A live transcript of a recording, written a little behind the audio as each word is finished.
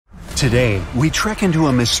Today, we trek into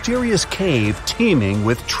a mysterious cave teeming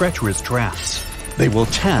with treacherous traps. They will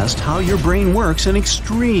test how your brain works in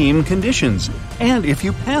extreme conditions. And if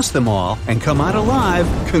you pass them all and come out alive,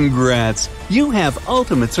 congrats! You have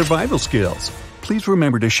ultimate survival skills. Please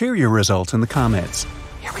remember to share your results in the comments.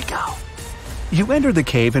 Here we go. You enter the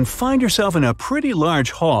cave and find yourself in a pretty large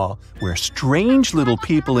hall where strange little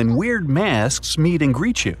people in weird masks meet and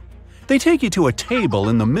greet you. They take you to a table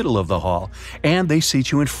in the middle of the hall, and they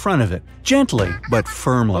seat you in front of it, gently but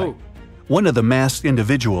firmly. Oh. One of the masked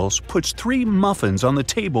individuals puts 3 muffins on the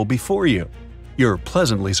table before you. You're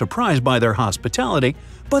pleasantly surprised by their hospitality,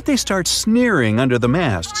 but they start sneering under the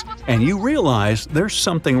masks, and you realize there's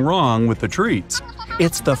something wrong with the treats.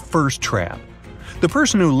 It's the first trap. The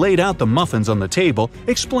person who laid out the muffins on the table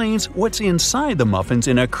explains what's inside the muffins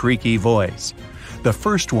in a creaky voice. The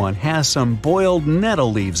first one has some boiled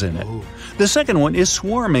nettle leaves in it. The second one is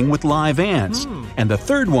swarming with live ants. And the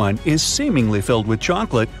third one is seemingly filled with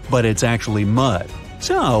chocolate, but it's actually mud.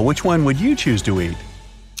 So, which one would you choose to eat?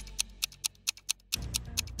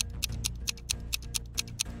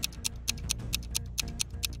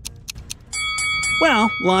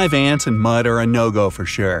 Well, live ants and mud are a no-go for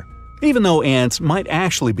sure. Even though ants might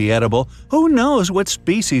actually be edible, who knows what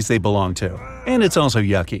species they belong to? And it's also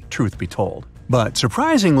yucky, truth be told. But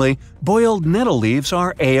surprisingly, boiled nettle leaves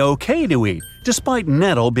are a-okay to eat, despite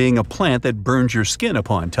nettle being a plant that burns your skin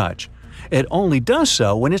upon touch. It only does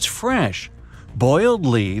so when it's fresh. Boiled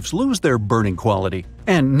leaves lose their burning quality,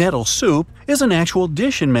 and nettle soup is an actual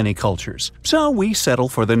dish in many cultures, so we settle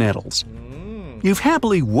for the nettles. You've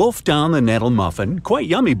happily wolfed down the nettle muffin, quite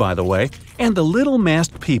yummy by the way, and the little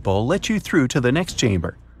masked people let you through to the next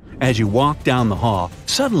chamber. As you walk down the hall,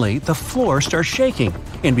 suddenly the floor starts shaking,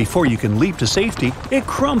 and before you can leap to safety, it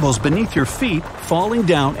crumbles beneath your feet, falling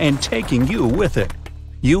down and taking you with it.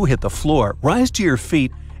 You hit the floor, rise to your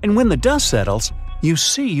feet, and when the dust settles, you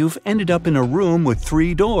see you've ended up in a room with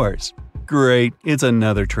 3 doors. Great, it's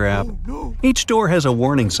another trap. Each door has a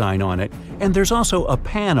warning sign on it, and there's also a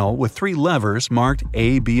panel with 3 levers marked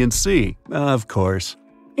A, B, and C, of course.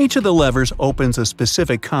 Each of the levers opens a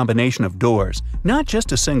specific combination of doors, not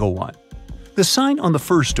just a single one. The sign on the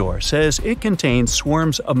first door says it contains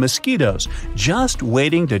swarms of mosquitoes just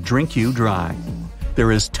waiting to drink you dry.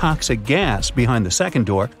 There is toxic gas behind the second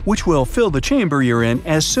door, which will fill the chamber you're in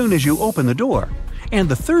as soon as you open the door. And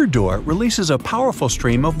the third door releases a powerful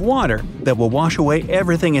stream of water that will wash away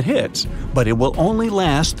everything it hits, but it will only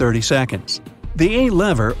last 30 seconds. The A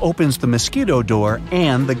lever opens the mosquito door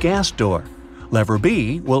and the gas door. Lever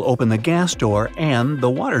B will open the gas door and the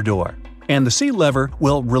water door. And the C lever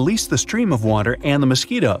will release the stream of water and the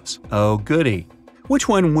mosquitoes. Oh goody. Which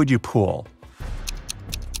one would you pull?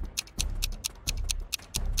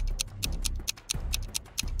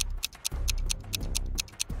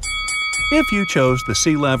 If you chose the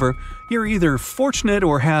C lever, you're either fortunate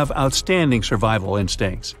or have outstanding survival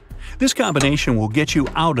instincts. This combination will get you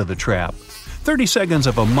out of the trap. 30 seconds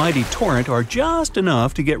of a mighty torrent are just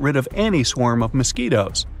enough to get rid of any swarm of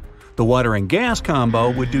mosquitoes. The water and gas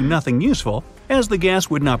combo would do nothing useful, as the gas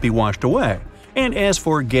would not be washed away. And as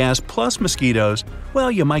for gas plus mosquitoes,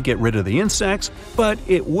 well, you might get rid of the insects, but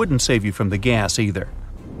it wouldn't save you from the gas either.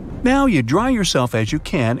 Now you dry yourself as you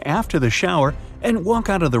can after the shower and walk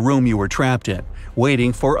out of the room you were trapped in,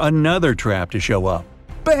 waiting for another trap to show up.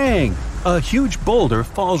 Bang! A huge boulder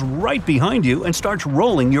falls right behind you and starts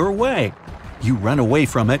rolling your way. You run away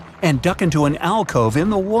from it and duck into an alcove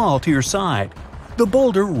in the wall to your side. The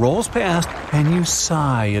boulder rolls past and you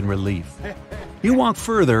sigh in relief. You walk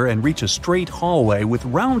further and reach a straight hallway with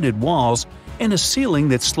rounded walls and a ceiling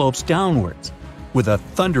that slopes downwards. With a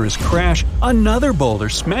thunderous crash, another boulder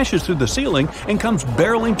smashes through the ceiling and comes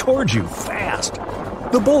barreling towards you fast.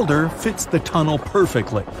 The boulder fits the tunnel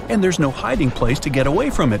perfectly, and there's no hiding place to get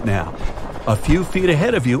away from it now. A few feet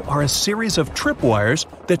ahead of you are a series of tripwires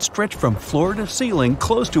that stretch from floor to ceiling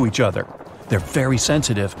close to each other. They're very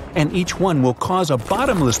sensitive, and each one will cause a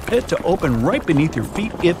bottomless pit to open right beneath your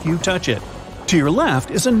feet if you touch it. To your left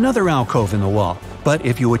is another alcove in the wall, but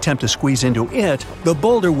if you attempt to squeeze into it, the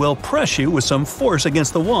boulder will press you with some force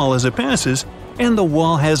against the wall as it passes, and the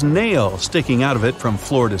wall has nails sticking out of it from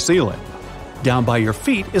floor to ceiling. Down by your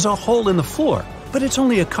feet is a hole in the floor, but it's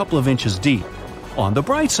only a couple of inches deep. On the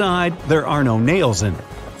bright side, there are no nails in it.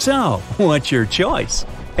 So, what's your choice?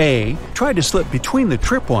 A. Try to slip between the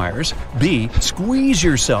tripwires. B. Squeeze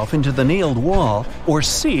yourself into the nailed wall. Or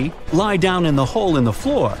C. Lie down in the hole in the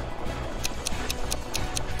floor.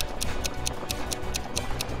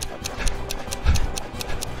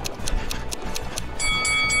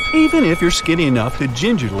 Even if you're skinny enough to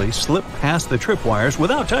gingerly slip past the tripwires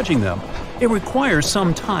without touching them, It requires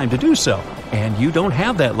some time to do so, and you don't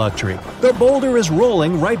have that luxury. The boulder is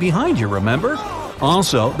rolling right behind you, remember?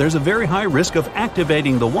 Also, there's a very high risk of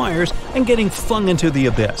activating the wires and getting flung into the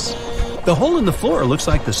abyss. The hole in the floor looks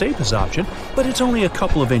like the safest option, but it's only a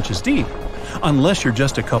couple of inches deep. Unless you're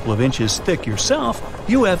just a couple of inches thick yourself,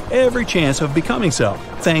 you have every chance of becoming so,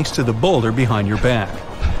 thanks to the boulder behind your back.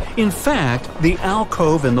 In fact, the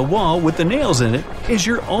alcove in the wall with the nails in it is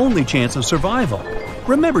your only chance of survival.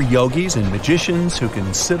 Remember yogis and magicians who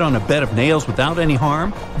can sit on a bed of nails without any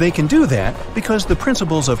harm? They can do that because the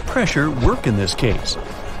principles of pressure work in this case.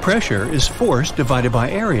 Pressure is force divided by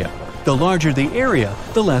area. The larger the area,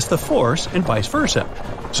 the less the force, and vice versa.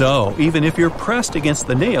 So, even if you're pressed against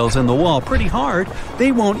the nails in the wall pretty hard,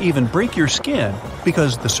 they won't even break your skin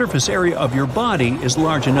because the surface area of your body is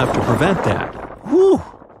large enough to prevent that. Whew!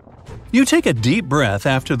 You take a deep breath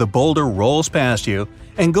after the boulder rolls past you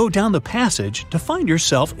and go down the passage to find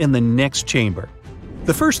yourself in the next chamber.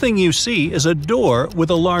 The first thing you see is a door with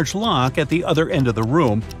a large lock at the other end of the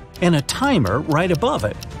room and a timer right above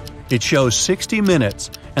it. It shows 60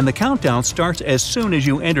 minutes, and the countdown starts as soon as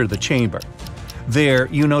you enter the chamber. There,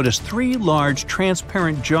 you notice 3 large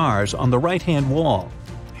transparent jars on the right-hand wall.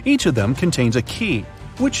 Each of them contains a key,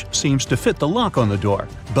 which seems to fit the lock on the door.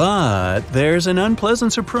 But there's an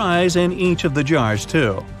unpleasant surprise in each of the jars,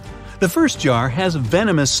 too. The first jar has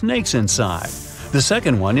venomous snakes inside, the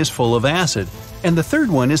second one is full of acid, and the third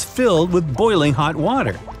one is filled with boiling hot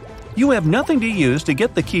water. You have nothing to use to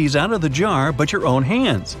get the keys out of the jar but your own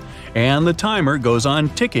hands, and the timer goes on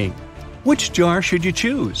ticking. Which jar should you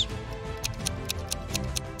choose?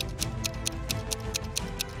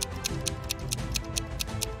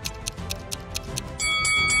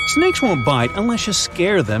 Snakes won't bite unless you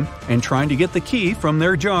scare them, and trying to get the key from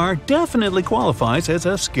their jar definitely qualifies as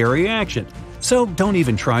a scary action, so don't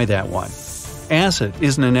even try that one. Acid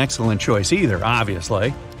isn't an excellent choice either,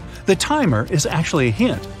 obviously. The timer is actually a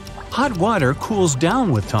hint. Hot water cools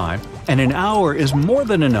down with time, and an hour is more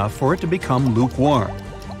than enough for it to become lukewarm.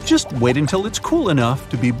 Just wait until it's cool enough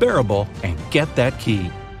to be bearable and get that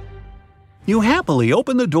key. You happily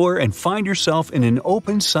open the door and find yourself in an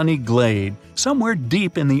open sunny glade somewhere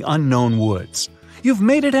deep in the unknown woods. You've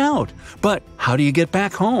made it out, but how do you get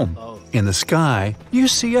back home? In the sky, you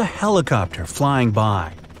see a helicopter flying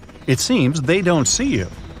by. It seems they don't see you.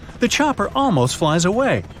 The chopper almost flies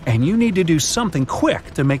away, and you need to do something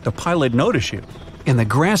quick to make the pilot notice you. In the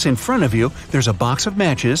grass in front of you, there's a box of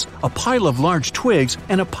matches, a pile of large twigs,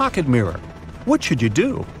 and a pocket mirror. What should you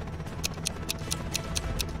do?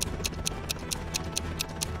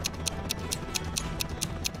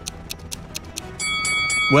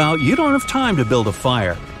 Well, you don't have time to build a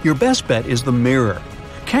fire. Your best bet is the mirror.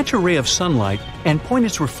 Catch a ray of sunlight and point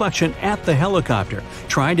its reflection at the helicopter,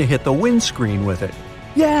 trying to hit the windscreen with it.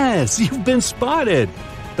 Yes, you've been spotted!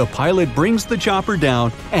 The pilot brings the chopper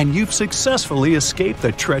down, and you've successfully escaped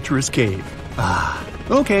the treacherous cave.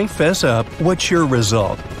 Okay, fess up. What's your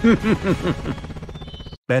result?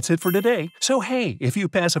 That's it for today. So hey, if you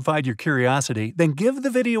pacified your curiosity, then give the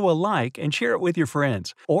video a like and share it with your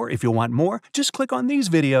friends. Or if you want more, just click on these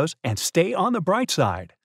videos and stay on the bright side.